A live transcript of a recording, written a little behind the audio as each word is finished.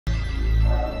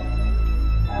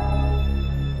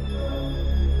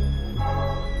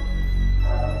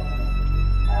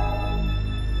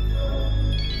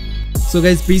So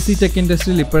guys, PC tech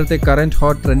industry ഇപ്പോഴത്തെ current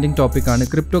hot trending topic ആണ്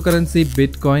cryptocurrency,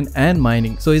 bitcoin and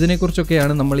mining. So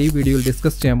ഇതിനെക്കുറിച്ചൊക്കെയാണ് നമ്മൾ ഈ വീഡിയോയിൽ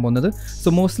ഡിസ്കസ് ചെയ്യാൻ പോകുന്നത്. So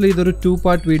mostly ഇതൊരു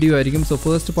 2-part വീഡിയോ ആയിരിക്കും. So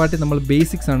first part നമ്മൾ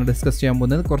ബേസിക്സ് ആണ് ഡിസ്കസ് ചെയ്യാൻ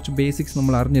പോകുന്നത്. കുറച്ച് ബേസിക്സ്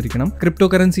നമ്മൾ അറിഞ്ഞിരിക്കണം.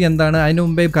 ക്രിപ്റ്റോകറൻസി എന്താണ്, അതിനു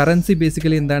മുമ്പേ കറൻസി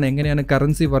ബേസിക്കലി എന്താണ്, എങ്ങനെയാണ്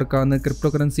കറൻസി വർക്ക് ആവുന്നത്,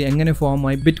 ക്രിപ്റ്റോകറൻസി എങ്ങനെ ഫോം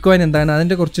ആയി, ബിറ്റ്കോയിൻ എന്താണ്,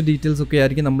 അതിന്റെ കുറച്ച് ഡീറ്റെയിൽസ് ഒക്കെ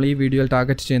ആയിരിക്കും നമ്മൾ ഈ വീഡിയോയിൽ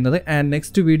ടാർഗറ്റ് ചെയ്യുന്നത്. ആൻഡ്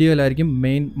നെക്സ്റ്റ് വീഡിയോയിലായിരിക്കും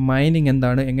മൈനിങ്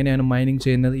എന്താണ്, എങ്ങനെയാണ് മൈനിങ്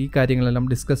ചെയ്യുന്നത്, ഈ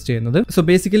കാര്യങ്ങളെല്ലാം ഡിസ്കസ് ചെയ്യുന്നത്. സോ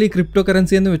ബേസിക്കലി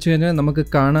ക്രിപ്റ്റോകറൻസി എന്ന് വെച്ച് കഴിഞ്ഞാൽ നമുക്ക്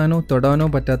കാണാനോ തൊടാനോ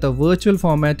പറ്റാത്ത വെർച്വൽ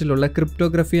ഫോമാറ്റിലുള്ള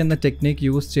ക്രിപ്റ്റോഗ്രഫി എന്ന ടെക്നിക്ക്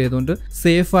യൂസ് ചെയ്തുകൊണ്ട്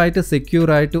സേഫ് ആയിട്ട്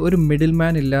സെക്യൂർ ആയിട്ട് ഒരു മിഡിൽ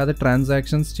മാൻ ഇല്ലാതെ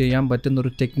ട്രാൻസാക്ഷൻസ് ചെയ്യാൻ പറ്റുന്ന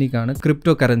ഒരു ടെക്നിക്കാണ്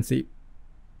ക്രിപ്റ്റോകറൻസി.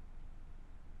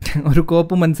 ഒരു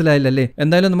കോപ്പ് മനസ്സിലായില്ലല്ലേ?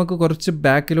 എന്തായാലും നമുക്ക് കുറച്ച്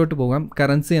ബാക്കിലോട്ട് പോകാം.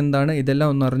 കറൻസി എന്താണ്, ഇതെല്ലാം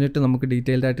ഒന്ന് അറിഞ്ഞിട്ട് നമുക്ക്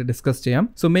ഡീറ്റെയിൽഡ് ആയിട്ട് ഡിസ്കസ് ചെയ്യാം.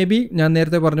 സോ മേ ബി ഞാൻ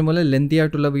നേരത്തെ പറഞ്ഞ പോലെ ലെന്തി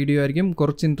ആയിട്ടുള്ള വീഡിയോ ആയിരിക്കും,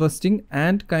 കുറച്ച് interesting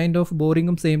and kind of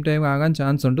ബോറിംഗും same time ആകാൻ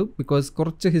ചാൻസ് ഉണ്ട്. ബിക്കോസ്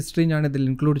കുറച്ച് ഹിസ്റ്ററി ഞാൻ ഇതിൽ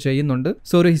ഇൻക്ലൂഡ് ചെയ്യുന്നുണ്ട്.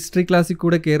 സോ ഒരു ഹിസ്റ്ററി ക്ലാസ്സിൽ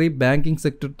കൂടെ കയറി ബാങ്കിങ്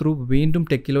സെക്ടർ ത്രൂ വീണ്ടും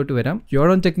ടെക്കിലോട്ട് വരാം. Your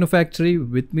on techno factory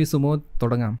with me sumo.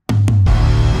 തുടങ്ങാം.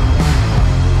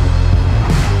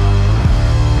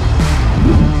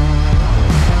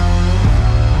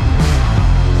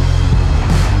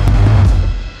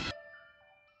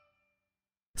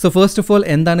 So first of all,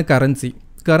 എന്താണ് കറൻസി?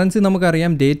 കറൻസി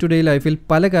നമുക്കറിയാം ഡേ ടു ഡേ ലൈഫിൽ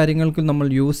പല കാര്യങ്ങൾക്കും നമ്മൾ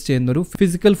യൂസ് ചെയ്യുന്നൊരു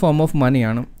ഫിസിക്കൽ ഫോം ഓഫ്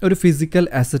മണിയാണ്, ഒരു ഫിസിക്കൽ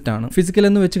അസറ്റ് ആണ്. ഫിസിക്കൽ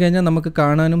എന്ന് വെച്ച് കഴിഞ്ഞാൽ നമുക്ക്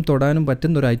കാണാനും തൊടാനും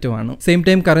പറ്റുന്ന ഒരു ഐറ്റം ആണ്. സെയിം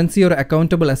ടൈം കറൻസി ഒരു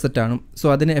അക്കൗണ്ടബിൾ അസറ്റ് ആണ്.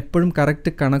 സോ അതിന് എപ്പോഴും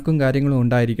കറക്റ്റ് കണക്കും കാര്യങ്ങളും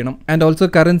ഉണ്ടായിരിക്കണം. ആൻഡ് ഓൾസോ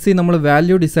കറൻസി നമ്മൾ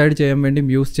വാല്യൂ ഡിസൈഡ് ചെയ്യാൻ വേണ്ടി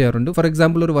യൂസ് ചെയ്യാറുണ്ട്. ഫോർ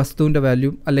എക്സാമ്പിൾ ഒരു വസ്തുവിന്റെ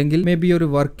വാല്യൂ അല്ലെങ്കിൽ മേ ബി ഒരു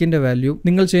വർക്കിന്റെ വാല്യൂ,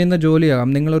 നിങ്ങൾ ചെയ്യുന്ന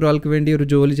ജോലിയാകാം. നിങ്ങൾ ഒരാൾക്ക് വേണ്ടി ഒരു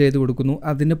ജോലി ചെയ്ത് കൊടുക്കുന്നു,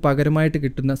 അതിന് പകരമായിട്ട്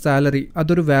കിട്ടുന്ന സാലറി,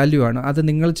 അതൊരു വാല്യൂ ആണ്. അത്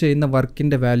നിങ്ങൾ ചെയ്യുന്ന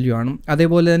വർക്കിന്റെ വാല്യൂ ആണ്.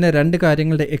 അതേപോലെ തന്നെ രണ്ട് കാര്യങ്ങൾ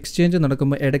എക്സ്ചേഞ്ച്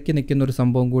നടക്കുമ്പോൾ ഇടയ്ക്ക് നിൽക്കുന്ന ഒരു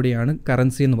സംഭവം കൂടിയാണ്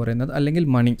കറൻസി എന്ന് പറയുന്നത്, അല്ലെങ്കിൽ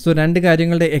മണി. സോ രണ്ട്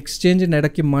കാര്യങ്ങളുടെ എക്സ്ചേഞ്ചിന്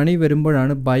ഇടയ്ക്ക് മണി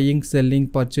വരുമ്പോഴാണ് ബൈയിങ്, സെല്ലിംഗ്,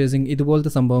 പർച്ചേസിംഗ്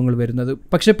ഇതുപോലത്തെ സംഭവങ്ങൾ വരുന്നത്.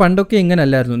 പക്ഷേ പണ്ടൊക്കെ ഇങ്ങനെ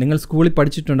അല്ലായിരുന്നു. നിങ്ങൾ സ്കൂളിൽ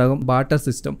പഠിച്ചിട്ടുണ്ടാകും ബാർട്ടർ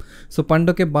സിസ്റ്റം. സോ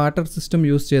പണ്ടൊക്കെ ബാർട്ടർ സിസ്റ്റം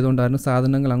യൂസ് ചെയ്തുകൊണ്ടായിരുന്നു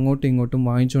സാധനങ്ങൾ അങ്ങോട്ടും ഇങ്ങോട്ടും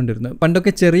വാങ്ങിച്ചുകൊണ്ടിരുന്നത്.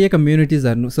 പണ്ടൊക്കെ ചെറിയ കമ്മ്യൂണിറ്റീസ്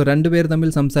ആയിരുന്നു. സോ രണ്ടുപേർ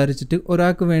തമ്മിൽ സംസാരിച്ചിട്ട്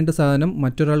ഒരാൾക്ക് വേണ്ട സാധനം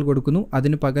മറ്റൊരാൾ കൊടുക്കുന്നു,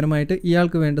 അതിന് പകരമായിട്ട്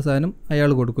ഇയാൾക്ക് വേണ്ട സാധനം അയാൾ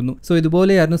കൊടുക്കുന്നു. സോ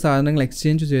ഇതുപോലെയായിരുന്നു സാധനങ്ങൾ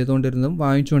എക്സ്ചേഞ്ച് ചെയ്തുകൊണ്ടിരുന്നതും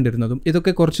വാങ്ങിച്ചുകൊണ്ടിരുന്നതും.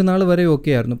 ഇതൊക്കെ കുറച്ച് നാൾ വരെ ഓക്കെ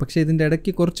ആയിരുന്നു. പക്ഷേ ഇതിന്റെ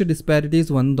ഇടയ്ക്ക് കുറച്ച്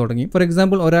ഡിസ്പാരിറ്റീസ് വന്നു തുടങ്ങി. ഫോർ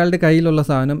എക്സാമ്പിൾ ഒരാളുടെ കയ്യിലുള്ള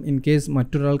സാധനം ഇൻ കേസ്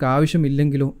മറ്റൊരാൾക്ക്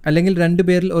ആവശ്യമില്ലെങ്കിലോ, അല്ലെങ്കിൽ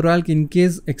രണ്ടുപേരിൽ ഒരാൾക്ക് ഇൻ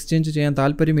കേസ് എക്സ്ചേഞ്ച് ചെയ്യാൻ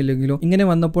താല്പര്യമില്ലെങ്കിലോ, ഇങ്ങനെ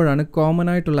വന്നപ്പോഴാണ് കോമൺ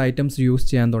ആയിട്ടുള്ള ഐറ്റംസ് യൂസ്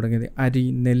ചെയ്യാൻ തുടങ്ങിയത്. അരി,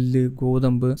 നെല്ല്,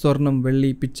 ഗോതമ്പ്, സ്വർണം,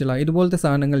 വെള്ളി, പിച്ചള ഇതുപോലത്തെ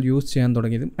സാധനങ്ങൾ യൂസ് ചെയ്യാൻ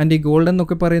തുടങ്ങിയത്. ആൻഡ് ഈ ഗോൾഡ്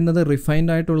എന്നൊക്കെ പറയുന്നത്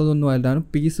റിഫൈൻഡ് ആയിട്ടുള്ളതൊന്നും അല്ലായിരുന്നു,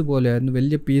 പീസ് പോലെയായിരുന്നു,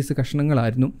 വലിയ പീസ്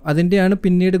കഷ്ണങ്ങളായിരുന്നു. അതിന്റെയാണ്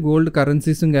പിന്നീട് ഗോൾഡ്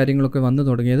കറൻസീസും കാര്യങ്ങളൊക്കെ വന്നു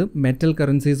തുടങ്ങിയത്, മെറ്റൽ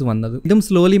കറൻസീസ് വന്നത്. ഇതും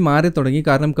സ്ലോലി മാറി തുടങ്ങി.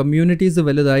 കാരണം കമ്മ്യൂണിറ്റീസ്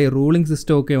വലുതായി, റൂളിംഗ്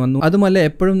സിസ്റ്റം ഒക്കെ വന്നു. അതുമല്ല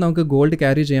എപ്പോഴും നമുക്ക് ഗോൾഡ്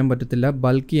ക്യാരി ചെയ്യാൻ പറ്റത്തില്ല,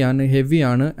 ബൾക്കിയാണ്, ഹെവി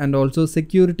ആണ്, ആൻഡ് ഓൾസോ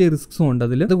സെക്യൂരിറ്റി റിസ്ക്സും ഉണ്ട്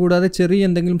അതിൽ. അതുകൂടാതെ ചെറിയ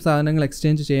എന്തെങ്കിലും സാധനങ്ങൾ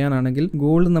എക്സ്ചേഞ്ച് ചെയ്യാനാണെങ്കിൽ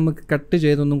ഗോൾഡ് നമുക്ക് കട്ട്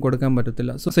ചെയ്തൊന്നും കൊടുക്കാൻ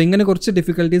പറ്റത്തില്ല. സോ ഇങ്ങനെ കുറച്ച്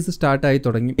ഡിഫിക്കൽട്ടീസ് സ്റ്റാർട്ട് ആയി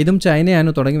തുടങ്ങി. ഇതും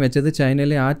ചൈനയാണ് തുടങ്ങി വെച്ചത്.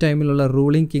 ചൈനയിലെ ആ ടൈമിലുള്ള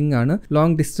റൂളിംഗ് കിങ് ആണ്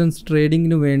ലോങ് ഡിസ്റ്റൻസ്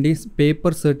ട്രേഡിങ്ങിന് വേണ്ടി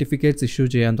പേപ്പർ സർട്ടിഫിക്കറ്റ്സ് ഇഷ്യൂ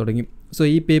ചെയ്യാൻ തുടങ്ങി. സോ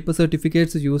ഈ പേപ്പർ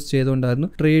സർട്ടിഫിക്കറ്റ്സ് യൂസ് ചെയ്തുകൊണ്ടായിരുന്നു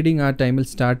ട്രേഡിംഗ് ആ ടൈമിൽ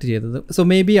സ്റ്റാർട്ട് ചെയ്തത്. സോ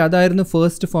മേ ബി അതായിരുന്നു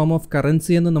ഫസ്റ്റ് ഫോം ഓഫ്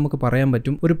കറൻസി എന്ന് നമുക്ക് പറയാൻ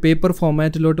പറ്റും. ഒരു പേപ്പർ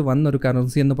ഫോമാറ്റിലോട്ട് വന്ന ഒരു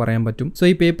കറൻസി എന്ന് പറയാൻ പറ്റും. സോ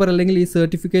ഈ പേപ്പർ അല്ലെങ്കിൽ ഈ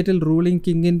സർട്ടിഫിക്കറ്റിൽ റൂളിംഗ്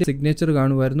കിങ്ങിന്റെ സിഗ്നേച്ചർ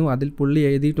കാണുമായിരുന്നു. അതിൽ പുള്ളി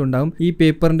എഴുതിയിട്ടുണ്ടാകും ഈ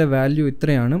പേപ്പറിന്റെ വാല്യൂ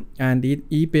ഇത്രയാണ്, ആൻഡ്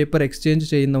ഈ പേപ്പർ എക്സ്ചേഞ്ച്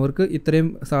ചെയ്യുന്നവർക്ക് ഇത്രയും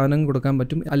സാധനം കൊടുക്കാൻ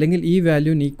പറ്റും, അല്ലെങ്കിൽ ഈ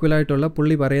വാല്യൂന് ഈക്വൽ ആയിട്ടുള്ള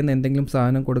പുള്ളി പറയുന്ന എന്തെങ്കിലും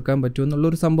സാധനം കൊടുക്കാൻ പറ്റും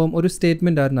എന്നുള്ളൊരു സംഭവം, ഒരു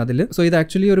സ്റ്റേറ്റ്മെന്റ് ആയിരുന്നു അതിൽ. സോ ഇത്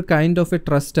ആക്ച്വലി ഒരു കൈൻഡ് ഓഫ് എ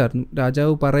ട്രസ്റ്റ് ആയിരുന്നു.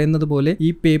 രാജാവ് പറയുന്നത് പോലെ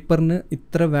ഈ പേപ്പറിന്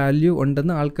ഇത്ര വാല്യൂ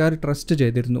ഉണ്ടെന്ന് ആൾക്കാർ ട്രസ്റ്റ്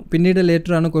ചെയ്തിരുന്നു. പിന്നീട്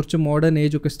ലേറ്റർ ആണ് കുറച്ച് മോഡേൺ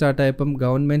ഏജ് ഒക്കെ സ്റ്റാർട്ട് ആയപ്പം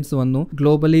ഗവൺമെന്റ്സ് വന്നു,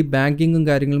 ഗ്ലോബലി ബാങ്കിങ്ങും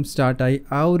കാര്യങ്ങളും സ്റ്റാർട്ടായി.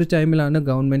 ആ ഒരു ടൈമിലാണ്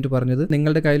ഗവൺമെന്റ് പറഞ്ഞത്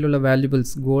നിങ്ങളുടെ കയ്യിലുള്ള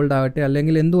വാല്യൂബിൾസ്, ഗോൾഡ് ആകട്ടെ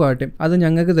അല്ലെങ്കിൽ എന്തും ആകട്ടെ, അത്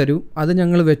ഞങ്ങൾക്ക് തരൂ, അത്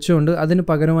ഞങ്ങൾ വെച്ചുകൊണ്ട് അതിന്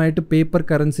പകരമായിട്ട് പേപ്പർ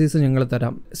കറൻസീസ് ഞങ്ങൾ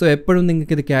തരാം. സോ എപ്പോഴും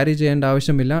നിങ്ങൾക്ക് ഇത് ക്യാരി ചെയ്യേണ്ട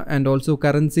ആവശ്യമില്ല. ആൻഡ് ഓൾസോ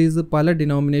കറൻസീസ് പല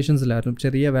ഡിനോമിനേഷൻസിലായിരുന്നു.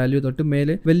 ചെറിയ വാല്യൂ തൊട്ട്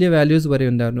മേലെ വലിയ വാല്യൂസ് വരെ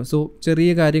ഉണ്ടായിരുന്നു. സോ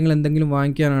ചെറിയ കാര്യങ്ങൾ എന്തെങ്കിലും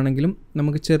വാങ്ങിക്കാനാണെങ്കിലും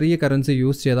നമുക്ക് ചെറിയ കറൻസി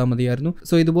യൂസ് ചെയ്താൽ മതിയായിരുന്നു.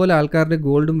 സോ ഇതുപോലെ ആൾക്കാരുടെ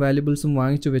ഗോൾഡും വാല്യൂബിൾസും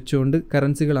വാങ്ങിച്ചു വെച്ചുകൊണ്ട്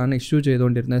കറൻസികളാണ് ഇഷ്യൂ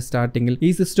ചെയ്തുകൊണ്ടിരുന്നത് സ്റ്റാർട്ടിങ്ങിൽ. ഈ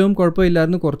സിസ്റ്റവും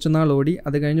കുഴപ്പമില്ലായിരുന്നു, കുറച്ച് നാൾ ഓടി.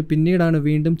 അത് കഴിഞ്ഞ് പിന്നീടാണ്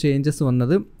വീണ്ടും ചേഞ്ചസ്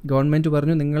വന്നത്. ഗവൺമെന്റ്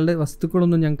പറഞ്ഞു നിങ്ങളുടെ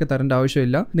വസ്തുക്കളൊന്നും ഞങ്ങൾക്ക് തരേണ്ട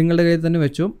ആവശ്യമില്ല, നിങ്ങളുടെ കയ്യിൽ തന്നെ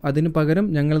വെച്ചോ, അതിന് പകരം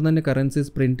ഞങ്ങൾ തന്നെ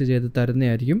കറൻസീസ് പ്രിന്റ് ചെയ്ത്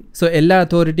തരുന്നതായിരിക്കും. സോ എല്ലാ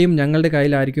അതോറിറ്റിയും ഞങ്ങളുടെ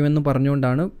കയ്യിലായിരിക്കുമെന്ന്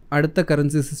പറഞ്ഞുകൊണ്ടാണ് അടുത്ത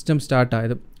കറൻസി സിസ്റ്റം സ്റ്റാർട്ട്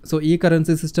ആയത്. സോ ഈ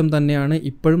കറൻസി സിസ്റ്റം തന്നെയാണ്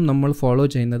ഇപ്പോഴും നമ്മൾ ഫോളോ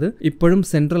ചെയ്യുന്നത്. ഇപ്പോഴും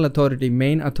സെൻട്രൽ അതോറിറ്റി,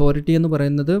 മെയിൻ അതോറിറ്റി എന്ന്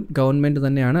പറയുന്നത് ഗവൺമെന്റ്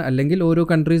തന്നെയാണ്. അല്ലെങ്കിൽ ഓരോ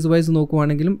കൺട്രീസ് വൈസ്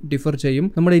നോക്കുവാണെങ്കിലും ഡിഫർ ചെയ്യും.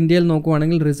 നമ്മുടെ ഇന്ത്യയിൽ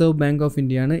നോക്കുവാണെങ്കിൽ റിസർവ് ബാങ്ക് ഓഫ്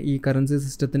ഇന്ത്യയാണ് ഈ കറൻസി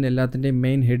സിസ്റ്റത്തിന്റെ എല്ലാത്തിന്റെയും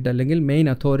മെയിൻ ഹെഡ് അല്ലെങ്കിൽ മെയിൻ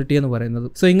അതോറിറ്റി എന്ന് പറയുന്നത്.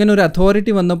 സോ ഇങ്ങനെ ഒരു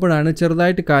അതോറിറ്റി വന്നപ്പോഴാണ്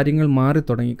ചെറുതായിട്ട് കാര്യങ്ങൾ മാറി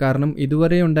തുടങ്ങി. കാരണം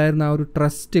ഇതുവരെ ഉണ്ടായിരുന്ന ആ ഒരു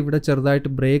ട്രസ്റ്റ് ഇവിടെ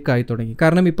ചെറുതായിട്ട് ബ്രേക്ക് ആയി തുടങ്ങി.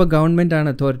 കാരണം ഇപ്പോൾ ഗവൺമെന്റ് ആണ്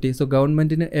അതോറിറ്റി. സോ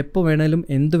ഗവൺമെന്റിന് എപ്പോൾ വേണേലും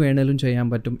എന്ത് വേണേലും ചെയ്യാൻ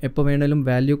പറ്റും, എപ്പോൾ വേണേലും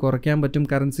വാല്യൂ കുറയ്ക്കാൻ പറ്റും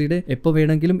കറൻസിയുടെ, എപ്പോൾ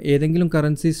വേണമെങ്കിലും ഏതെങ്കിലും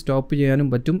കറൻസി സ്റ്റോപ്പ് ചെയ്യാനും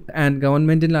പറ്റും. ആൻഡ്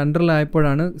ഗവൺമെന്റിന്റെ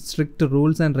അണ്ടറിലായപ്പോഴാണ് സ്ട്രിക്റ്റ്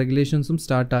റൂൾസ് ആൻഡ് റെഗുലേഷൻസും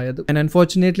സ്റ്റാർട്ട് ആയത്. ആൻഡ്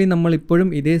അൺഫോർച്ചുനേറ്റ്ലി നമ്മൾ ഇപ്പോഴും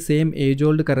ഇതേ same age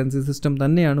old currency system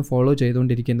തന്നെയാണ് ഫോളോ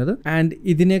ചെയ്തുകൊണ്ടിരിക്കുന്നത്. ആൻഡ്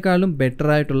ഇതിനേക്കാളും ബെറ്റർ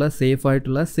ആയിട്ടുള്ള, സേഫ്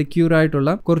ആയിട്ടുള്ള, സെക്യൂർ ആയിട്ടുള്ള,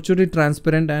 കുറച്ചുകൂടി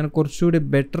ട്രാൻസ്പെറന്റ് ആൻഡ് കുറച്ചുകൂടി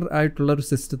ബെറ്റർ ആയിട്ടുള്ള ഒരു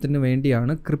സിസ്റ്റത്തിന്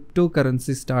വേണ്ടിയാണ് ക്രിപ്റ്റോ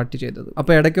കറൻസി സ്റ്റാർട്ട് ചെയ്തത്.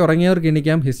 അപ്പോൾ ഇടയ്ക്ക് ഉറങ്ങിയവർക്ക്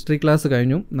എണിക്കാം, ഹിസ്റ്ററി ക്ലാസ്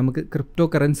കഴിഞ്ഞു, നമുക്ക് ക്രിപ്റ്റോ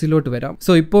കറൻസിയിലോട്ട് വരാം.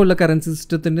 സോ ഇപ്പോൾ ഉള്ള കറൻസി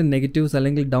സിസ്റ്റത്തിന്റെ നെഗറ്റീവ്സ്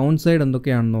അല്ലെങ്കിൽ ഡൗൺ സൈഡ്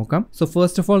എന്തൊക്കെയാണെന്ന് നോക്കാം. സോ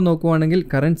ഫസ്റ്റ് ഓഫ് ഓൾ നോക്കുവാണെങ്കിൽ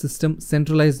കറന്റ് സിസ്റ്റം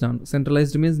സെൻട്രലൈസ്ഡ് ആണ്.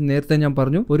 സെൻട്രലൈസ്ഡ് മീൻസ് നേരത്തെ ഞാൻ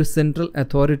പറഞ്ഞു ഒരു സെൻട്രൽ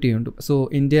അതോറിറ്റി ഉണ്ട്. So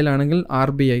ഇന്ത്യയിലാണെങ്കിൽ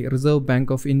RBI, reserve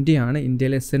bank of India ആണ്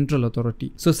ഇന്ത്യയിലെ സെൻട്രൽ അതോറിറ്റി.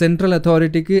 സോ സെൻട്രൽ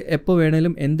അതോറിറ്റിക്ക് എപ്പോൾ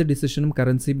വേണേലും എന്ത് ഡിസിഷനും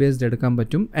കറൻസി ബേസ്ഡ് എടുക്കാൻ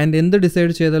പറ്റും. ആൻഡ് എന്ത്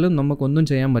ഡിസൈഡ് ചെയ്താലും നമുക്കൊന്നും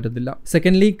ചെയ്യാൻ പറ്റത്തില്ല.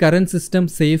 Secondly current system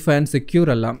safe and secure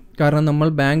അല്ല. കാരണം നമ്മൾ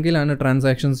ബാങ്കിലാണ്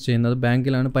ട്രാൻസാക്ഷൻസ് ചെയ്യുന്നത്,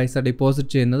 ബാങ്കിലാണ് പൈസ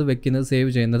ഡെപ്പോസിറ്റ് ചെയ്യുന്നത്, വെക്കുന്നത്, സേവ്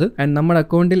ചെയ്യുന്നത്. ആൻഡ് നമ്മുടെ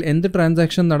അക്കൗണ്ടിൽ എന്ത്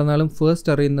ട്രാൻസാക്ഷൻ നടന്നാലും ഫസ്റ്റ്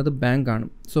അറിയുന്നത് ബാങ്കാണ്.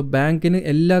 സോ ബാങ്കിന്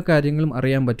എല്ലാ കാര്യങ്ങളും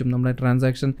അറിയാൻ പറ്റും. നമ്മുടെ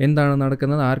ട്രാൻസാക്ഷൻ എന്താണ്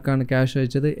നടക്കുന്നത്, ആർക്കാണ് ക്യാഷ്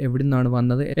അയച്ചത്, എവിടെ നിന്നാണ്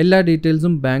വന്നത്, എല്ലാ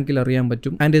ഡീറ്റെയിൽസും ബാങ്കിൽ അറിയാൻ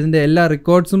പറ്റും. ആൻഡ് ഇതിന്റെ എല്ലാ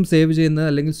റെക്കോർഡ്സും സേവ് ചെയ്യുന്നത്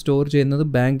അല്ലെങ്കിൽ സ്റ്റോർ ചെയ്യുന്നത്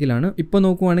ബാങ്കിലാണ്. ഇപ്പോൾ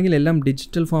നോക്കുവാണെങ്കിൽ എല്ലാം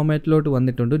ഡിജിറ്റൽ ഫോർമാറ്റിലോട്ട്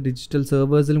വന്നിട്ടുണ്ട്. ഡിജിറ്റൽ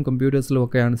സെർവേഴ്സിലും കമ്പ്യൂട്ടേഴ്സിലും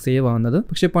ഒക്കെയാണ് സേവ് ആവുന്നത്.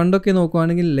 പക്ഷെ പണ്ടൊക്കെ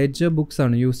നോക്കുവാണെങ്കിൽ ലെഡ്ജർ ബുക്സ്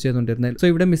ആണ് യൂസ് ചെയ്തുകൊണ്ടിരുന്നത്. സോ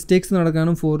ഇവിടെ മിസ്റ്റേക്സ്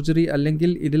നടക്കാനും ഫോർജറി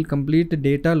അല്ലെങ്കിൽ ഇതിൽ കംപ്ലീറ്റ്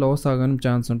ഡേറ്റ ലോസ് ആകാനും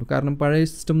ചാൻസ് ഉണ്ട്. കാരണം പഴയ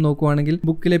സിസ്റ്റം നോക്കുവാണെങ്കിൽ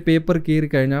ബുക്കിലെ പേപ്പർ കീറി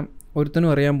കഴിഞ്ഞാൽ ഒരുത്തനും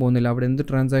അറിയാൻ പോകുന്നില്ല അവിടെ എന്ത്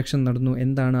ട്രാൻസാക്ഷൻ നടന്നു,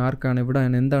 എന്താണ്, ആർക്കാണ്,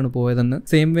 എവിടെയാണ്, എന്താണ് പോയതെന്ന്.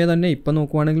 സെയിം വേ തന്നെ ഇപ്പം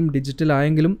നോക്കുവാണെങ്കിലും ഡിജിറ്റൽ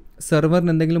ആയെങ്കിലും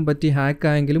സെർവറിന് എന്തെങ്കിലും പറ്റി ഹാക്ക്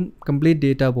ആയെങ്കിലും കംപ്ലീറ്റ്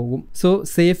ഡേറ്റ പോകും. സോ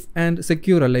സേഫ് ആൻഡ്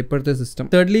സെക്യൂർ അല്ല ഇപ്പോഴത്തെ system.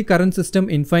 Thirdly current system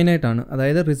infinite ആണ്.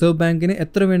 അതായത് റിസർവ് ബാങ്കിന്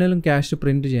എത്ര വേണേലും ക്യാഷ്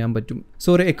പ്രിന്റ് ചെയ്യാൻ പറ്റും. സോ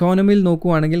ഒരു എക്കോണമിയിൽ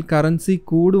നോക്കുവാണെങ്കിൽ കറൻസി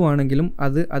കൂടുവാണെങ്കിലും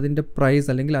അത് അതിന്റെ പ്രൈസ്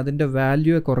അല്ലെങ്കിൽ അതിന്റെ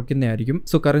വാല്യൂ കുറയ്ക്കുന്നതായിരിക്കും.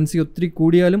 സോ കറൻസി ഒത്തിരി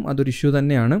കൂടിയാലും അതൊരു ഇഷ്യൂ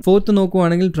തന്നെയാണ്. ഫോർത്ത്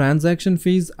നോക്കുവാണെങ്കിൽ ട്രാൻസാക്ഷൻ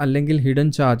ഫീസ് അല്ലെങ്കിൽ ഹിഡൻ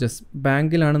ചാർജസ്.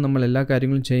 ബാങ്കിലാണ് നമ്മൾ എല്ലാ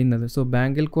കാര്യങ്ങളും ചെയ്യുന്നത്. സോ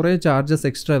ബാങ്കിൽ കുറെ ചാർജസ്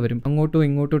എക്സ്ട്രാ വരും. അങ്ങോട്ടോ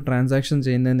ഇങ്ങോട്ടോ ട്രാൻസാക്ഷൻ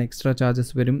ചെയ്യുന്നതിന് എക്സ്ട്രാ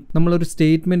ചാർജസ് വരും. നമ്മളൊരു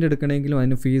സ്റ്റേറ്റ്മെന്റ് എടുക്കണമെങ്കിലും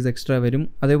അതിന് ഫീസ് എക്സ്ട്രാ വരും.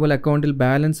 അതേപോലെ അക്കൗണ്ടിൽ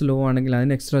ബാലൻസ് ലോ ആണെങ്കിൽ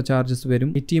അതിന് എക്സ്ട്രാ ചാർജസ് വരും.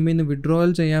 ATM നിന്ന് വിഡ്രോവൽ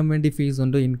ചെയ്യാൻ വേണ്ടി ഫീസ്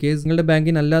ഉണ്ട്. ഇൻ കേസ് നിങ്ങളുടെ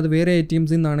ബാങ്കിന് അല്ലാതെ വേറെ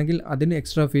ATMs നിന്നാണെങ്കിൽ അതിന്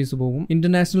എക്സ്ട്രാ ഫീസ് പോകും.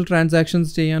 ഇന്റർനാഷണൽ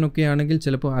ട്രാൻസാക്ഷൻസ് ചെയ്യാനൊക്കെ ആണെങ്കിൽ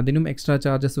ചിലപ്പോൾ അതിനും എക്സ്ട്രാ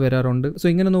ചാർജസ് വരാറുണ്ട്. സോ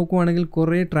ഇങ്ങനെ നോക്കുവാണെങ്കിൽ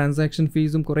കുറെ ട്രാൻസാക്ഷൻ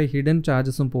ഫീസും കുറെ ഹിഡൻ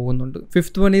ചാർജസും പോകുന്നുണ്ട്.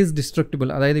 Fifth one is destructible.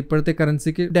 അതായത് ഇപ്പോഴത്തെ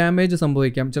കറൻസിക്ക് ഡാമേജ്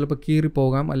സംഭവിക്കാം, ചിലപ്പോൾ കീറി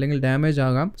പോകാം അല്ലെങ്കിൽ ഡാമേജ്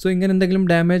ആകാം. സോ ഇങ്ങനെ എന്തെങ്കിലും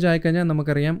ഡാമേജ് ആയിക്കഴിഞ്ഞാൽ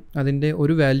നമുക്കറിയാം അതിന്റെ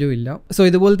ഒരു വാല്യൂ ഇല്ല. സോ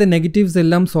ഇതുപോലത്തെ നെഗറ്റീവ്സ്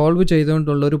എല്ലാം സോൾവ്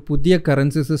ചെയ്തുകൊണ്ടുള്ള ഒരു പുതിയ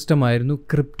കറൻസി സിസ്റ്റം ആയിരുന്നു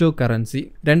ക്രിപ്റ്റോ കറൻസി.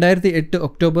 2008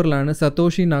 ഒക്ടോബറിലാണ്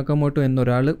സതോഷി നാക്കമോട്ടോ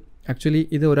എന്നൊരാൾ, ആക്ച്വലി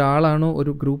ഇത് ഒരാളാണോ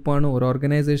ഒരു ഗ്രൂപ്പാണോ ഒരു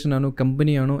ഓർഗനൈസേഷൻ ആണോ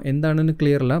കമ്പനിയാണോ എന്താണെന്ന്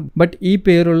ക്ലിയർ അല്ല, ബട്ട് ഈ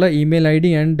പേരുള്ള ഇമെയിൽ ID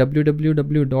ആൻഡ്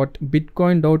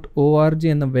www.bitcoin.org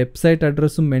എന്ന വെബ്സൈറ്റ്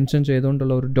അഡ്രസ്സും മെൻഷൻ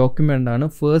ചെയ്തുകൊണ്ടുള്ള ഒരു ഡോക്യുമെന്റ് ആണ്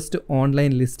ഫസ്റ്റ്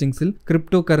ഓൺലൈൻ ലിസ്റ്റിംഗ്സിൽ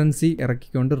ക്രിപ്റ്റോ കറൻസി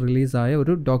ഇറക്കിക്കൊണ്ട് റിലീസായ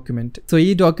ഒരു ഡോക്യുമെന്റ്. സോ ഈ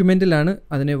ഡോക്യുമെന്റിലാണ്,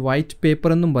 അതിനെ വൈറ്റ് പേപ്പർ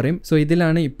എന്നും പറയും. സോ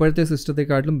ഇതിലാണ് ഇപ്പോഴത്തെ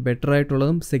സിസ്റ്റത്തെക്കാട്ടിലും ബെറ്റർ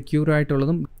ആയിട്ടുള്ളതും സെക്യൂർ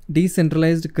ആയിട്ടുള്ളതും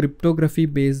ഡീസെൻട്രലൈസ്ഡ് ക്രിപ്റ്റോഗ്രഫി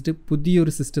ബേസ്ഡ്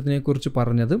പുതിയൊരു സിസ്റ്റത്തിനെ കുറിച്ച്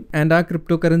പറഞ്ഞത്. ആൻഡ് ആ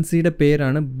ക്രിപ്റ്റോ കറൻസിയുടെ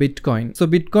പേരാണ് ബിറ്റ്കോയിൻ. സോ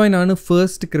ബിറ്റ്കോയിൻ ആണ്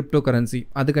ഫസ്റ്റ് ക്രിപ്റ്റോ കറൻസി.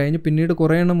 അത് കഴിഞ്ഞ് പിന്നീട്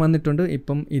കുറേ എണ്ണം വന്നിട്ടുണ്ട്.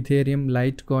 ഇപ്പം ഇഥേരിയം,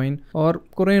 ലൈറ്റ് കോയിൻ ഓർ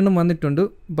കുറേ എണ്ണം വന്നിട്ടുണ്ട്.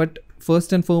 ബട്ട്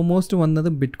ഫസ്റ്റ് ആൻഡ് ഫോർമോസ്റ്റ് വന്നത്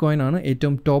ബിറ്റ്കോയിൻ ആണ്.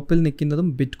 ഏറ്റവും ടോപ്പിൽ നിൽക്കുന്നതും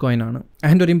ബിറ്റ്കോയിൻ ആണ്.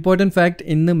 ആൻഡ് ഒരു ഇമ്പോർട്ടൻറ്റ് ഫാക്ട്,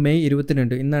 ഇന്ന് മെയ്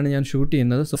 22, ഇന്നാണ് ഞാൻ ഷൂട്ട്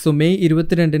ചെയ്യുന്നത്. സോ മെയ്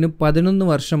 22 11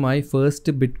 വർഷമായി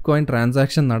ഫസ്റ്റ് ബിറ്റ്കോയിൻ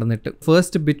ട്രാൻസാക്ഷൻ നടന്നിട്ട്.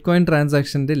 ഫസ്റ്റ് ബിറ്റ്കോയിൻ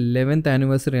ട്രാൻസാക്ഷൻ്റെ 11th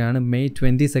ആനിവേഴ്സറി ആണ് മെയ്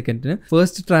 22.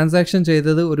 ഫസ്റ്റ് ട്രാൻസാക്ഷൻ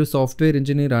ചെയ്തത് ഒരു സോഫ്റ്റ്വെയർ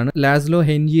എഞ്ചിനീയർ ആണ്, ലാസ്ലോ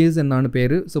ഹെൻജിയേസ് എന്നാണ്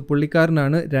പേര്. സോ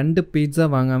പുള്ളിക്കാരനാണ് 2 പിസ്സ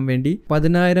വാങ്ങാൻ വേണ്ടി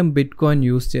 10,000 ബിറ്റ്കോയിൻ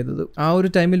യൂസ് ചെയ്തത്. ആ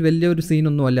ഒരു ടൈമിൽ വലിയൊരു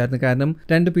സീനൊന്നും അല്ലായിരുന്നു. കാരണം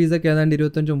 2 പിസ്സയ്ക്ക് ഏതാണ്ട്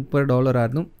 $25-30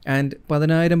 ആയിരുന്നു. ആൻഡ്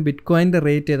 10,000 ബിറ്റ്കോയിൻ്റെ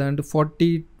റേറ്റ് ഏതാണ്ട്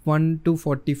 $41 to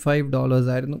 $45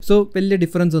 ആയിരുന്നു. സോ വലിയ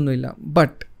ഡിഫറൻസ് ഒന്നുമില്ല.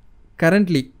 ബട്ട്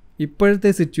കറൻ്റ്ലി ഇപ്പോഴത്തെ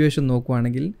സിറ്റുവേഷൻ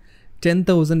നോക്കുവാണെങ്കിൽ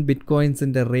 10,000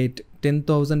 ബിറ്റ്കോയിൻസിൻ്റെ റേറ്റ്,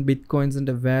 10,000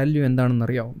 ബിറ്റ്കോയിൻസിൻ്റെ വാല്യൂ എന്താണെന്ന്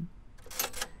അറിയാവും?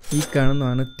 ഈ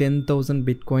കാണുന്നതാണ് 10,000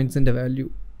 ബിറ്റ്കോയിൻസിൻ്റെ വാല്യൂ.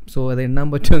 സോ അത് എണ്ണാൻ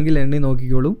പറ്റുമെങ്കിൽ എണ്ണി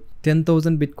നോക്കിക്കോളൂ.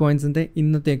 10,000 ബിറ്റ്കോയിൻസിൻ്റെ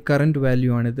ഇന്നത്തെ കറൻറ്റ്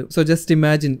വാല്യൂ ആണിത്. സോ ജസ്റ്റ്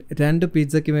ഇമാജിൻ, 2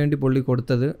 പിസ്സയ്ക്ക് വേണ്ടി പുള്ളി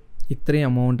കൊടുത്തത് ഇത്രയും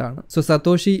എമൗണ്ട് ആണ്. സോ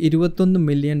സതോഷി 21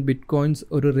 മില്യൺ ബിറ്റ്കോയിൻസ്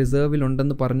ഒരു റിസർവിൽ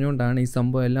ഉണ്ടെന്ന് പറഞ്ഞുകൊണ്ടാണ് ഈ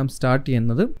സംഭവം എല്ലാം സ്റ്റാർട്ട്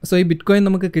ചെയ്യുന്നത്. സോ ഈ ബിറ്റ്കോയിൻ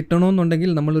നമുക്ക് കിട്ടണമെന്നുണ്ടെങ്കിൽ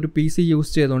നമ്മളൊരു PC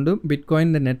യൂസ് ചെയ്തുകൊണ്ട്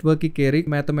ബിറ്റ്കോയിൻ്റെ നെറ്റ്വർക്കിൽ കയറി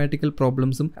മാത്തമാറ്റിക്കൽ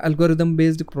പ്രോബ്ലംസും അൽഗോരിതം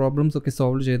ബേസ്ഡ് പ്രോബ്ലംസ് ഒക്കെ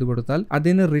സോൾവ് ചെയ്ത് കൊടുത്താൽ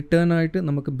അതിന് റിട്ടേൺ ആയിട്ട്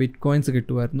നമുക്ക് ബിറ്റ്കോയിൻസ്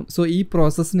കിട്ടുമായിരുന്നു. സോ ഈ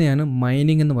പ്രോസസ്സിനെയാണ്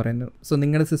മൈനിങ് എന്ന് പറയുന്നത്. സോ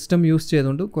നിങ്ങളുടെ സിസ്റ്റം യൂസ്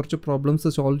ചെയ്തുകൊണ്ട് കുറച്ച്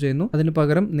പ്രോബ്ലംസ് സോൾവ് ചെയ്യുന്നു, അതിന്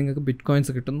പകരം നിങ്ങൾക്ക്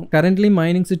ബിറ്റ്കോയിൻസ് കിട്ടുന്നു. കറൻ്റ്ലി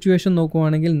മൈനിങ് സിറ്റുവേഷൻ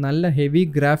നോക്കുവാണെങ്കിൽ നല്ല ഹെവി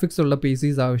ഗ്രാഫിക്സ് ഉള്ള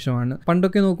PCs ആവശ്യമാണ്.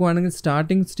 പണ്ടൊക്കെ നോക്കുവാണെങ്കിൽ നോക്കുവാണെങ്കിൽ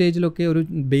സ്റ്റാർട്ടിംഗ് സ്റ്റേജിലൊക്കെ ഒരു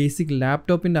ബേസിക്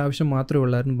ലാപ്ടോപ്പിൻ്റെ ആവശ്യം മാത്രമേ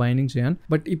ഉള്ളായിരുന്നു മൈനിങ് ചെയ്യാൻ.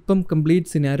 ബട്ട് ഇപ്പം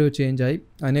കംപ്ലീറ്റ് സിനാരിയോ ചേഞ്ച് ആയി.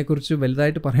 അതിനെക്കുറിച്ച്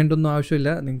വലുതായിട്ട് പറയേണ്ടൊന്നും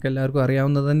ആവശ്യമില്ല, നിങ്ങൾക്ക് എല്ലാവർക്കും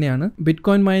അറിയാവുന്നത് തന്നെയാണ്.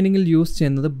 ബിറ്റ്കോയിൻ മൈനിങ്ങിൽ യൂസ്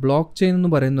ചെയ്യുന്നത് ബ്ലോക്ക് ചെയിൻ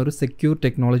എന്ന് പറയുന്ന ഒരു സെക്യൂർ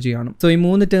ടെക്നോളജിയാണ്. സോ ഈ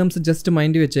 3 ടേംസ് ജസ്റ്റ്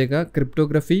മൈൻഡ് വെച്ചേക്കുക: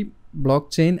 cryptography, block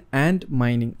chain and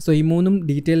mining. So ഈ 3ഉം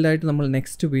ഡീറ്റെയിൽഡ് ആയിട്ട് നമ്മൾ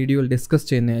നെക്സ്റ്റ് വീഡിയോയിൽ ഡിസ്കസ്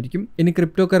ചെയ്യുന്നതായിരിക്കും. ഇനി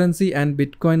ക്രിപ്റ്റോ കറൻസി ആൻഡ്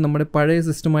ബിറ്റ്കോയിൻ നമ്മുടെ പഴയ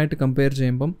സിസ്റ്റമായിട്ട് കമ്പയർ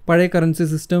ചെയ്യുമ്പം പഴയ കറൻസി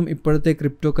സിസ്റ്റം ഇപ്പോഴത്തെ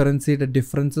ക്രിപ്റ്റോ കറൻസിയുടെ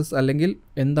ഡിഫറൻസസ് അല്ലെങ്കിൽ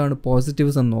എന്താണ്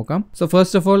പോസിറ്റീവ്സ് എന്ന് നോക്കാം. So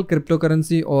first of all, crypto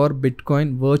currency or bitcoin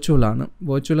virtual ആണ്.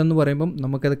 വെർച്വൽ എന്ന് പറയുമ്പം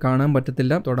നമുക്കത് കാണാൻ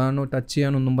പറ്റത്തില്ല, തൊടാനോ ടച്ച്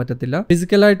ചെയ്യാനോ ഒന്നും പറ്റത്തില്ല.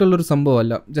 ഫിസിക്കലായിട്ടുള്ളൊരു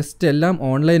സംഭവമല്ല, ജസ്റ്റ് എല്ലാം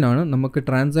ഓൺലൈൻ ആണ്. നമുക്ക്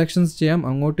ട്രാൻസാക്ഷൻസ് ചെയ്യാം,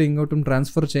 അങ്ങോട്ടും ഇങ്ങോട്ടും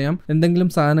ട്രാൻസ്ഫർ ചെയ്യാം,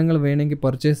 എന്തെങ്കിലും സാധനങ്ങൾ വേണമെങ്കിൽ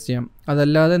പർച്ചേസ് ചെയ്യാം.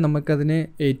 അതല്ലാതെ നമുക്കതിനെ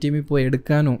ATM പോയി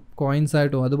എടുക്കാനോ കോയിൻസ്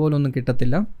ആയിട്ടോ അതുപോലെ ഒന്നും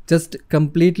കിട്ടത്തില്ല. ജസ്റ്റ്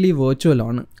കംപ്ലീറ്റ്ലി വെർച്വൽ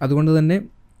ആണ്. അതുകൊണ്ട് തന്നെ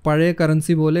പഴയ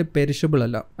കറൻസി പോലെ പെരിഷബിൾ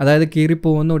അല്ല, അതായത്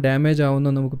കീറിപ്പോകുന്നോ ഡാമേജ്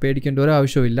ആവുന്നോ നമുക്ക് പേടിക്കേണ്ട ഒരു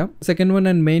ആവശ്യമില്ല. Second one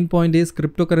and main point is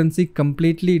crypto currency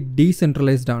completely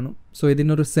decentralised ആണ്. സോ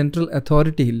ഇതിനൊരു സെൻട്രൽ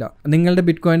അതോറിറ്റി ഇല്ല. നിങ്ങളുടെ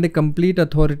ബിറ്റ്കോയിൻ്റെ കംപ്ലീറ്റ്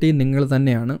അതോറിറ്റി നിങ്ങൾ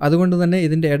തന്നെയാണ്. അതുകൊണ്ട് തന്നെ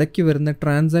ഇതിൻ്റെ ഇടയ്ക്ക് വരുന്ന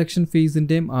ട്രാൻസാക്ഷൻ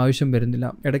ഫീസിൻ്റെയും ആവശ്യം വരുന്നില്ല.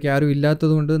 ഇടയ്ക്ക് ആരും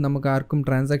ഇല്ലാത്തതുകൊണ്ട് നമുക്ക് ആർക്കും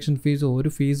ട്രാൻസാക്ഷൻ ഫീസോ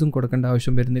ഒരു ഫീസും കൊടുക്കേണ്ട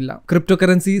ആവശ്യം വരുന്നില്ല. Crypto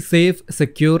currency safe,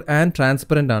 secure and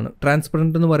transparent ആണ്.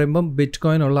 ട്രാൻസ്പെറൻ്റ് എന്ന് പറയുമ്പം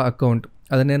ബിറ്റ്കോയിൻ ഉള്ള അക്കൗണ്ട്,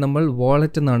 അതിനെ നമ്മൾ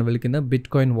വാളറ്റ് എന്നാണ് വിളിക്കുന്നത്,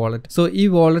 ബിറ്റ്കോയിൻ വാളറ്റ്. സോ ഈ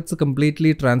വാളറ്റ്സ് കംപ്ലീറ്റ്ലി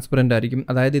ട്രാൻസ്പെറൻ്റ് ആയിരിക്കും,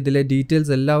 അതായത് ഇതിലെ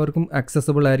ഡീറ്റെയിൽസ് എല്ലാവർക്കും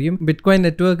ആക്സസബിൾ ആയിരിക്കും. ബിറ്റ്കോയിൻ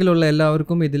നെറ്റ്വർക്കിലുള്ള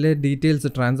എല്ലാവർക്കും ഇതിലെ ഡീറ്റെയിൽസ്,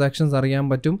 ട്രാൻസാക്ഷൻസ് അറിയാൻ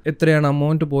പറ്റും. എത്രയാണ്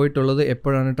അമൗണ്ട് പോയിട്ടുള്ളത്,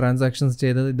 എപ്പോഴാണ് ട്രാൻസാക്ഷൻസ്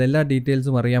ചെയ്തത്, ഇതെല്ലാ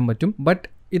ഡീറ്റെയിൽസും അറിയാൻ പറ്റും. ബട്ട്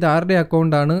ഇത് ആരുടെ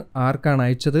അക്കൗണ്ടാണ്, ആർക്കാണ്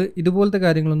അയച്ചത്, ഇതുപോലത്തെ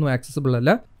കാര്യങ്ങളൊന്നും ആക്സസബിൾ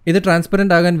അല്ല. ഇത്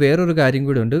ട്രാൻസ്പെറൻ്റ് ആകാൻ വേറൊരു കാര്യം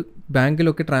കൂടി ഉണ്ട്.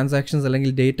 ബാങ്കിലൊക്കെ ട്രാൻസാക്ഷൻസ്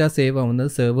അല്ലെങ്കിൽ ഡേറ്റ സേവ് ആവുന്നത്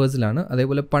സെർവേഴ്സിലാണ്.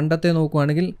 അതേപോലെ പണ്ടത്തെ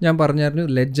നോക്കുവാണെങ്കിൽ ഞാൻ പറഞ്ഞായിരുന്നു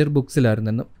ലെഡ്ജർ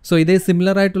ബുക്സിലായിരുന്നെന്ന്. സോ ഇതേ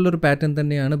സിമിലർ ആയിട്ടുള്ളൊരു പാറ്റേൺ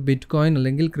തന്നെയാണ് ബിറ്റ്കോയിൻ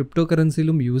അല്ലെങ്കിൽ ക്രിപ്റ്റോ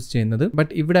കറൻസിയിലും യൂസ് ചെയ്യുന്നത്.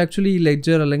 ബട്ട് ഇവിടെ ആക്ച്വലി ഈ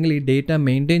ലെഡ്ജർ അല്ലെങ്കിൽ ഈ ഡേറ്റ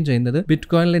മെയിൻറ്റെയിൻ ചെയ്യുന്നത്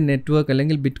ബിറ്റ്കോയിനിലെ നെറ്റ്വർക്ക്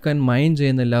അല്ലെങ്കിൽ ബിറ്റ്കോയിൻ മൈൻ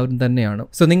ചെയ്യുന്ന എല്ലാവരും തന്നെയാണ്.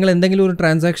 സോ നിങ്ങൾ എന്തെങ്കിലും ഒരു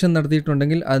ട്രാൻസാക്ഷൻ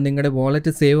നടത്തിയിട്ടുണ്ടെങ്കിൽ അത് നിങ്ങളുടെ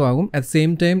വാളറ്റ് സേവ് ആകും. അറ്റ്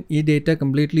സെയിം ടൈം ഈ ഡേറ്റ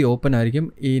കംപ്ലീറ്റ്ലി ഓപ്പൺ ആയിരിക്കും.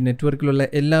 ഈ നെറ്റ്വർക്കിലുള്ള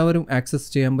എല്ലാവരും ആക്സസ്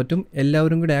ചെയ്യാൻ പറ്റും.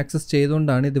 എല്ലാവരും കൂടി ആക്സസ്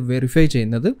ചെയ്തുകൊണ്ടാണ് ഇത് വെരിഫൈ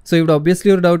ചെയ്യുന്നത്. സോ ഇവിടെ ഒബ്വിയസ്ലി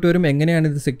ഒരു ഡൗട്ട് വരും, എങ്ങനെയാണ്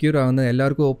ഇത് സെക്യൂർ ആകുന്നത്,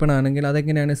 എല്ലാവർക്കും ഓപ്പൺ ആണെങ്കിൽ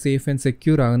അതെങ്ങനെയാണ് സേഫ് ആൻഡ്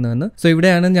സെക്യൂർ ആകുന്നതെന്ന്. സോ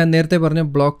ഇവിടെയാണ് ഞാൻ നേരത്തെ പറഞ്ഞ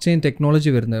ബ്ലോക്ക് ചെയിൻ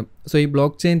ടെക്നോളജി വരുന്നത്. സോ ഈ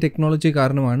ബ്ലോക്ക് ചെയിൻ ടെക്നോളജി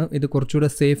കാരണമാണ് ഇത് കുറച്ചുകൂടെ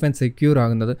സേഫ് ആൻഡ് സെക്യൂർ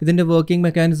ആകുന്നത്. ഇതിന്റെ വർക്കിംഗ്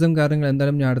മെക്കാനിസം കാര്യങ്ങൾ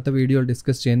എന്തായാലും ഞാൻ അടുത്ത വീഡിയോയിൽ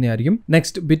ഡിസ്കസ് ചെയ്യുന്നതായിരിക്കും.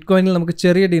 നെക്സ്റ്റ്, ബിറ്റ്കോയിനിൽ നമുക്ക്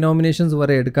ചെറിയ ഡിനോമിനേഷൻസ്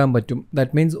വരെ എടുക്കാൻ പറ്റും.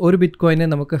 ദാറ്റ് മീൻസ് ഒരു ബിറ്റ്കോയിനെ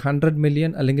നമുക്ക് 100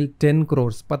 മില്യൺ അല്ലെങ്കിൽ 10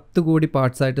 crores 10 കോടി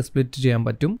പാർട്സ് ആയിട്ട് സ്പ്ലിറ്റ് ചെയ്യാൻ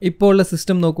പറ്റും. ഇപ്പോൾ ഉള്ള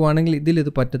സിസ്റ്റം നോക്കുവാണെങ്കിൽ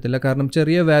ഇത് പറ്റത്തില്ല. കാരണം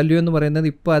ചെറിയ വാല്യൂ എന്ന് പറയുന്നത്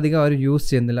ഇപ്പോൾ അധികം ആരും യൂസ്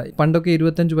ചെയ്യുന്നില്ല. പണ്ടൊക്കെ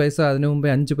 25 പൈസ, അതിനു മുമ്പേ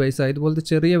 5 പൈസ, ഇതുപോലത്തെ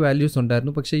ചെറിയ വാല്യൂസ്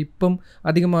ഉണ്ടായിരുന്നു. പക്ഷേ ഇപ്പം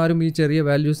അധികം ആരും ഈ ചെറിയ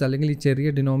വാല്യൂസ് അല്ലെങ്കിൽ ഈ ചെറിയ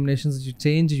ഡിനോമിനേഷൻസ്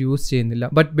ചേഞ്ച് യൂസ് ചെയ്യുന്നില്ല.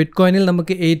 ബട്ട് ബിറ്റ്കോയിനിൽ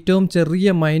നമുക്ക് ഏറ്റവും ചെറിയ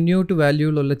മൈന്യൂട്ട്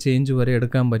വാല്യൂയിലുള്ള ചേഞ്ച് വരെ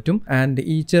എടുക്കാൻ പറ്റും. ആൻഡ്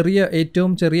ഈ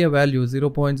ഏറ്റവും ചെറിയ വാല്യൂ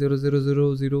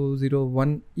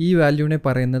 0.000001 ഈ വാല്യൂവിനെ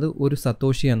പറയുന്നത് ഒരു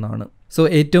സതോഷി എന്നാണ്. സോ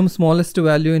ഏറ്റവും smallest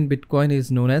value in bitcoin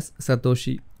is known as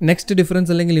Satoshi. Next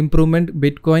difference അല്ലെങ്കിൽ ഇംപ്രൂവ്മെന്റ്,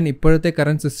 ബിറ്റ്കോയിൻ ഇപ്പോഴത്തെ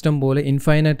കറന്റ് സിസ്റ്റം പോലെ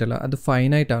ഇൻഫൈനൈറ്റ് അല്ല, അത്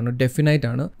ഫൈനൈറ്റ് ആണ്, ഡെഫിനൈറ്റ്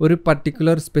ആണ്. ഒരു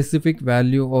particular specific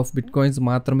value of bitcoins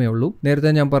മാത്രമേ ഉള്ളൂ.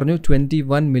 നേരത്തെ ഞാൻ പറഞ്ഞു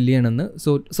 21 മില്യൺ എന്ന്.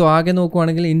 സോ ആകെ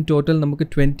നോക്കുവാണെങ്കിൽ ഇൻ ടോട്ടൽ നമുക്ക്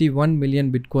 21 മില്യൺ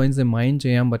ബിറ്റ്കോയിൻസ് മൈൻ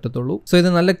ചെയ്യാൻ പറ്റത്തുള്ളൂ. സോ ഇത്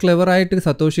നല്ല ക്ലെവർ ആയിട്ട്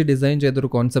സതോഷി ഡിസൈൻ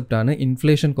ചെയ്തൊരു കോൺസെപ്റ്റ് ആണ്,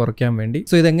 ഇൻഫ്ലേഷൻ കുറയ്ക്കാൻ വേണ്ടി.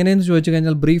 സോ ഇതെങ്ങനെയെന്ന് ചോദിച്ചു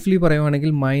കഴിഞ്ഞാൽ ബ്രീഫ്ലി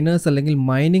പറയുവാണെങ്കിൽ മൈനേഴ്സ് അല്ലെങ്കിൽ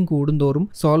മൈനിങ് കൂടുന്തോറും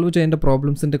സോൾവ് ചെയ്യേണ്ട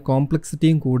പ്രോബ്ലംസിന്റെ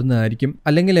കോംപ്ലക്സിറ്റിയും കൂടുന്നതായിരിക്കും.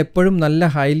 അല്ലെങ്കിൽ എപ്പോഴും നല്ല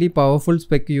ഹൈലി പവർഫുൾ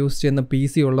സ്പെക് യൂസ് ചെയ്യുന്ന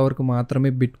PC ഉള്ളവർക്ക് മാത്രമേ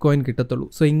ബിറ്റ്കോയിൻ കിട്ടത്തുള്ളൂ.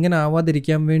 സോ ഇങ്ങനെ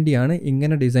ആവാതിരിക്കാൻ വേണ്ടിയാണ്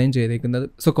ഇങ്ങനെ ഡിസൈൻ ചെയ്തേക്കുന്നത്.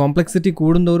 സോ കോംപ്ലക്സിറ്റി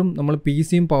കൂടുന്തോറും നമ്മൾ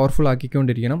PCയും പവർഫുൾ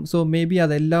ആക്കിക്കൊണ്ടിരിക്കണം. സോ മേ ബി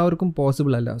അതെല്ലാവർക്കും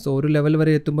പോസിബിൾ അല്ല. സോ ഒരു ലെവൽ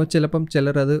വരെ എത്തുമ്പോൾ ചിലപ്പം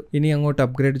ചിലർ അത് ഇനി അങ്ങോട്ട്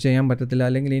അപ്ഗ്രേഡ് ചെയ്യാൻ പറ്റത്തില്ല,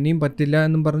 അല്ലെങ്കിൽ ഇനിയും പറ്റില്ല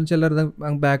എന്നും പറഞ്ഞ് ചിലർ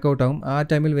ബാക്ക് ഔട്ട് ആകും. ആ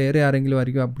ടൈമിൽ വേറെ ആരെങ്കിലും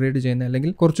ആയിരിക്കും അപ്ഗ്രേഡ് ചെയ്യുന്നത്,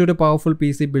 അല്ലെങ്കിൽ കുറച്ചുകൂടി പവർഫുൾ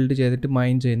PC ബിൽഡ് ചെയ്തിട്ട്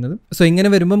മൈൻ ചെയ്യുന്നത്. സോ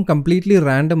ഇങ്ങനെ വരുമ്പം കംപ്ലീറ്റ്ലി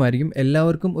റാൻഡം ആയിരിക്കും.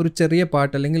 എല്ലാവർക്കും ഒരു ചെറിയ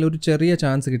പാർട്ട് അല്ലെങ്കിൽ ഒരു ചെറിയ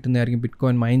ചാൻസ് കിട്ടുന്നതായിരിക്കും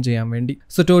ബിറ്റ്കോയിൻ മൈൻ ചെയ്യാൻ വേണ്ടി.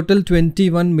 സോ ടോട്ടൽ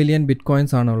 21 മില്യൺ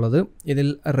ബിറ്റ്കോയിൻസ് ആണുള്ളത്. ഇതിൽ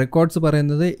റെക്കോർഡ്സ്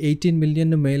പറയുന്നത് 18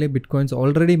 മില്യന് മേലെ ബിറ്റ്കോയിൻസ്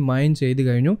ഓൾറെഡി മൈൻ ചെയ്ത്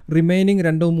കഴിഞ്ഞു. റിമൈനിങ്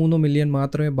 2-3 മില്യൺ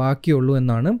മാത്രമേ ബാക്കിയുള്ളൂ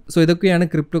എന്നാണ്. സോ ഇതൊക്കെയാണ്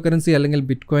ക്രിപ്റ്റോ കറൻസി അല്ലെങ്കിൽ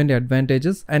ബിറ്റ്കോയിന്റെ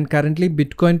advantages. And currently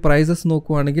bitcoin prices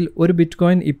നോക്കുവാണെങ്കിൽ ഒരു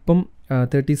ബിറ്റ്കോയിൻ ഇപ്പം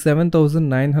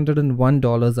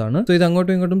 $37,901 ആണ്. സോ ഇത്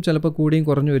അങ്ങോട്ടും ഇങ്ങോട്ടും ചിലപ്പോൾ കൂടിയും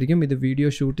കുറഞ്ഞു വരിക്കും. ഇത് വീഡിയോ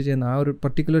ഷൂട്ട് ചെയ്യുന്ന ആ ഒരു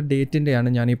പർട്ടിക്കുലർ ഡേറ്റിന്റെയാണ്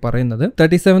ഞാൻ ഈ പറയുന്നത്.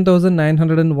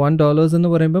 $37,901 എന്ന്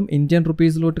പറയുമ്പോൾ ഇന്ത്യൻ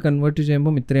റുപ്പീസിലോട്ട് കൺവേർട്ട്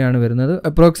ചെയ്യുമ്പോൾ ഇത്രയാണ് വരുന്നത്.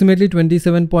 അപ്രോക്സിമേറ്റ്ലി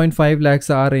 27.5 lakhs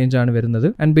ആ റേഞ്ച് ആണ് വരുന്നത്.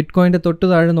 ആൻഡ് ബിറ്റ്കോയിന്റെ തൊട്ട്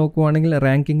താഴെ നോക്കുവാണെങ്കിൽ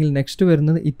റാങ്കിങ്ങിൽ നെക്സ്റ്റ്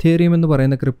വരുന്നത് ഇഥേറിയം എന്ന്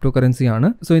പറയുന്ന ക്രിപ്റ്റോ കറൻസി ആണ്.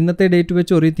 സോ ഇന്നത്തെ ഡേറ്റ്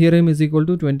വെച്ച് ഒരു ഇഥേറിയം ഇസ് ഈക്വൽ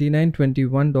ടു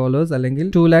 $2921 അല്ലെങ്കിൽ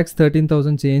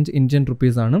 2,13,000 ചേഞ്ച് ഇന്ത്യൻ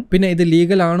റുപ്പീസ് ആണ്. പിന്നെ ഇത്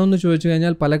ലീഗൽ ആണോ എന്ന് ചോദിച്ചു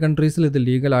കഴിഞ്ഞാൽ പല കൺട്രീസിൽ കൺട്രീസിൽ ഇത്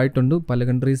ലീഗൽ ആയിട്ടുണ്ട്, പല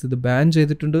കൺട്രീസ് ഇത് ബാൻ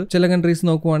ചെയ്തിട്ടുണ്ട്. ചില കൺട്രീസ്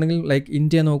നോക്കുവാണെങ്കിൽ ലൈക്ക്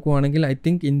ഇന്ത്യ നോക്കുവാണെങ്കിൽ ഐ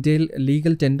തിങ്ക് ഇന്ത്യയിൽ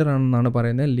ലീഗൽ ടെൻഡർ ആണെന്നാണ്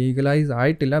പറയുന്നത്, ലീഗലൈസ്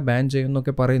ആയിട്ടില്ല, ബാൻ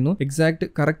ചെയ്യുമെന്നൊക്കെ പറയുന്നു. എക്സാക്ട്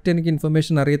കറക്റ്റ് എനിക്ക്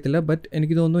ഇൻഫർമേഷൻ അറിയത്തില്ല, ബട്ട്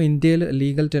എനിക്ക് തോന്നുന്നു ഇന്ത്യയിൽ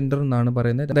ലീഗൽ ടെൻഡർ എന്നാണ്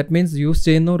പറയുന്നത്. ദാറ്റ് മീൻസ് യൂസ്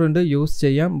ചെയ്യുന്നവരുണ്ട്, യൂസ്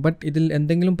ചെയ്യാം, ബട്ട് ഇതിൽ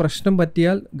എന്തെങ്കിലും പ്രശ്നം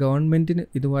പറ്റിയാൽ ഗവൺമെന്റിന്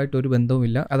ഇതുമായിട്ട് ഒരു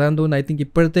ബന്ധവുമില്ല. അതാണ് തോന്നുന്നു ഐ തിങ്ക്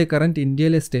ഇപ്പോഴത്തെ കറന്റ്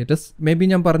ഇന്ത്യയിലെ സ്റ്റേറ്റസ്. മേ ബി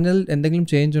ഞാൻ പറഞ്ഞതിൽ എന്തെങ്കിലും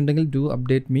ചേഞ്ച് ഉണ്ടെങ്കിൽ ഡു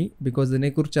അപ്ഡേറ്റ് മീ, ബിക്കോസ്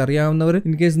ഇതിനെക്കുറിച്ച് അറിയാവുന്നവർ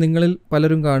ഇൻ കേസ് നിങ്ങളിൽ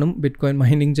പലരും കാണും, ബിറ്റ് കോയിൻ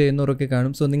മൈനിങ് ചെയ്യുന്നവരൊക്കെ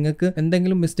കാണും. സോ നിങ്ങൾക്ക്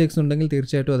എന്തെങ്കിലും മിസ്റ്റേക്സ് ഉണ്ടെങ്കിൽ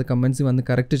തീർച്ചയായിട്ടും അത് കമന്റ്സിൽ വന്ന്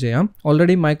കറക്റ്റ് ചെയ്യാം.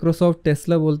 ഓൾറെഡി മൈക്രോസോഫ്റ്റ്,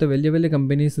 ടെസ്ല പോലത്തെ വലിയ വലിയ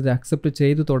കമ്പനീസ് ഇത് അക്സെപ്റ്റ്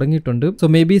ചെയ്ത് തുടങ്ങിയിട്ടുണ്ട്. സോ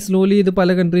മേ ബി സ്ലോലി ഇത്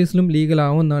പല കൺട്രീസിലും ലീഗൽ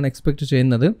ആവുമെന്നാണ് എക്സ്പെക്ട്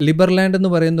ചെയ്യുന്നത്. ലിബർലാൻഡ് എന്ന്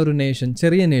പറയുന്ന ഒരു നേഷൻ,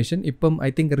 ചെറിയ നേഷൻ, ഇപ്പം ഐ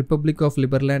തിങ്ക് റിപ്പബ്ലിക് ഓഫ്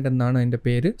ലിബർലാൻഡ് എന്നാണ് അതിന്റെ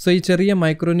പേര്. സോ ഈ ചെറിയ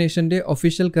മൈക്രോനേഷന്റെ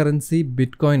ഒഫീഷ്യൽ കറൻസി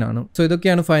ബിറ്റ് കോയിൻ ആണ്. സോ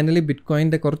ഇതൊക്കെയാണ് ഫൈനലി ബിറ്റ്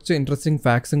കോയിന്റെ കുറച്ച് ഇൻട്രസ്റ്റിംഗ്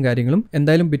ഫാക്ട്സും കാര്യങ്ങളും.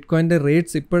 എന്തായാലും ബിറ്റ് കോയിന്റെ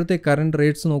റേറ്റ്സ് ഇപ്പോഴത്തെ കറന്റ്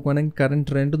റേറ്റ്സ് നോക്കുവാണെങ്കിൽ, കറന്റ്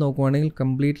ട്രെൻഡ് നോക്കുവാണെങ്കിൽ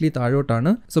കംപ്ലീറ്റ്ലി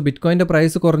താഴോട്ടാണ്. സോ ബിറ്റ് കോയിന്റെ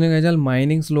പ്രൈസ് കുറഞ്ഞു കഴിഞ്ഞാൽ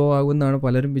മൈനിങ് സ്ലോ ആകുമെന്നാണ്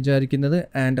പലരും വിചാരിക്കുന്നത്.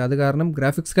 ആൻഡ് അത് കാരണം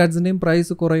ഗ്രാഫിക്സ് കാർഡ്സിന്റെയും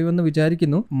പ്രൈസ് കുറയുമെന്ന്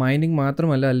വിചാരിക്കുന്നു. മൈനിങ്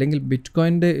മാത്രമല്ല, അല്ലെങ്കിൽ ബിറ്റ്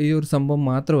കോയിന്റെ ഈ ഒരു സംഭവം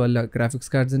മാത്രമല്ല,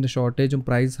 ഗ്രാഫിക്സ് കാർഡ്സിന്റെ ഷോർട്ടേജും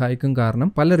പ്രൈസ് ഹൈക്കും കാരണം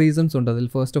പല റീസൺസ് ഉണ്ട്. അതിൽ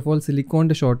ഫസ്റ്റ് ഓഫ് ഓൾ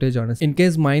സിലിക്കോണിന്റെ ഷോർട്ടേജ് ആണ്. ഇൻ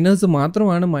കേസ് മൈനേഴ്സ്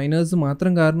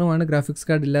മാത്രം കാരണമാണ് ഗ്രാഫിക്സ്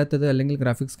കാർഡ് ഇല്ലാത്തത്, അല്ലെങ്കിൽ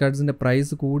ഗ്രാഫിക്സ് കാർഡ്സിന്റെ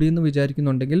പ്രൈസ് കൂടിയെന്ന്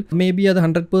വിചാരിക്കുന്നുണ്ടെങ്കിൽ മേ ബി അത്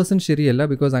 100% ശരിയല്ല.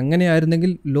 ബിക്കോസ്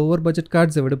അങ്ങനെയായിരുന്നെങ്കിൽ ലോവർ ബഡ്ജറ്റ്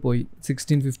കാർഡ്സ് എവിടെ പോയി?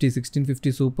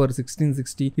 1650 സൂപ്പർ,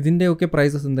 1660 ഇതിന്റെ ഒക്കെ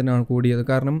പ്രൈസസ് എന്തിനാണ് കൂടിയത്?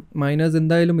 കാരണം മൈനേഴ്സ്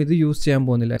എന്തായാലും ഇത് യൂസ് ചെയ്യാൻ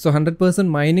പോകുന്നില്ല. സോ 100%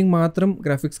 മൈനിങ് മാത്രം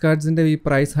ഗ്രാഫിക്സ് കാർഡ്സിന്റെ ഈ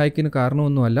price ഹൈക്കിന്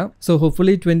കാരണമൊന്നുമല്ല. So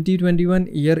hopefully 2021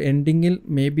 year എൻഡിങ്ങിൽ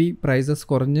may be prices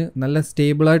കുറഞ്ഞ് നല്ല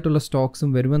സ്റ്റേബിൾ ആയിട്ടുള്ള സ്റ്റോക്സും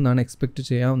വരുമെന്നാണ് എക്സ്പെക്ട്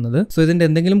ചെയ്യാവുന്നത്. സോ ഇതിന്റെ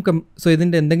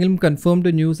എന്തെങ്കിലും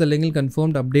കൺഫേംഡ് ന്യൂസ് അല്ലെങ്കിൽ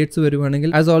കൺഫേംഡ് അപ്ഡേറ്റ്സ് വരുവാണെങ്കിൽ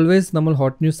ആസ് ഓൾവേസ് നമ്മൾ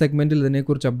ഹോട്ട് ന്യൂസ് സെഗ്മെന്റിൽ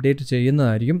ഇതിനെക്കുറിച്ച് അപ്ഡേറ്റ്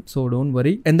ചെയ്യുന്നതായിരിക്കും. So don't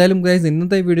worry. എന്തായാലും ഗൈസ്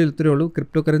ഇന്നത്തെ വീഡിയോ ഇത്രയേ ഉള്ളൂ.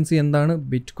 ക്രിപ്റ്റോ കറൻസി എന്താണ്,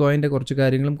 ബിറ്റ് കോയിന്റെ കുറച്ച്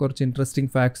കാര്യങ്ങളും കുറച്ച്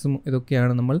ഇൻട്രസ്റ്റിംഗ് ഫാക്ട്സും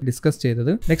ഇതൊക്കെയാണ് നമ്മൾ ഡിസ്കസ്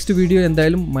ചെയ്തത്. നെക്സ്റ്റ് വീഡിയോ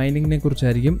എന്തായാലും മൈനിങ്ങിനെ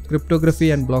കുറിച്ചായിരിക്കും. Cryptography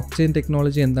and block chain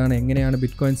technology എന്താണ്, എങ്ങനെയാണ്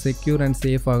bit coin secure and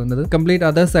safe ആകുന്നത്, complete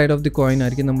other side of the coin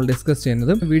ആയിരിക്കും നമ്മൾ ഡിസ്കസ്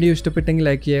ചെയ്യുന്നത്. വീഡിയോ ഇഷ്ടപ്പെട്ടെങ്കിൽ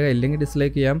ലൈക്ക് ചെയ്യുക, ഇല്ലെങ്കിൽ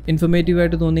ഡിസ്ലൈക്ക് ചെയ്യാം. ഇൻഫോർമേറ്റീവ്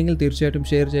ആയിട്ട് തോന്നിയെങ്കിൽ തീർച്ചയായിട്ടും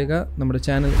ഷെയർ ചെയ്യുക. നമ്മുടെ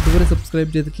ചാനൽ ഇതുവരെ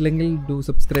സബ്സ്ക്രൈബ് ചെയ്തിട്ടില്ലെങ്കിൽ do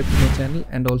subscribe to my channel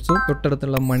and also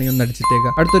തൊട്ടടുത്തുള്ള മണി ഒന്ന്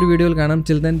അടിച്ചിട്ടേക്കുക. അടുത്തൊരു വീഡിയോയിൽ കാണാം.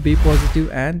 Till then B positive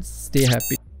and stay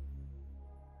happy.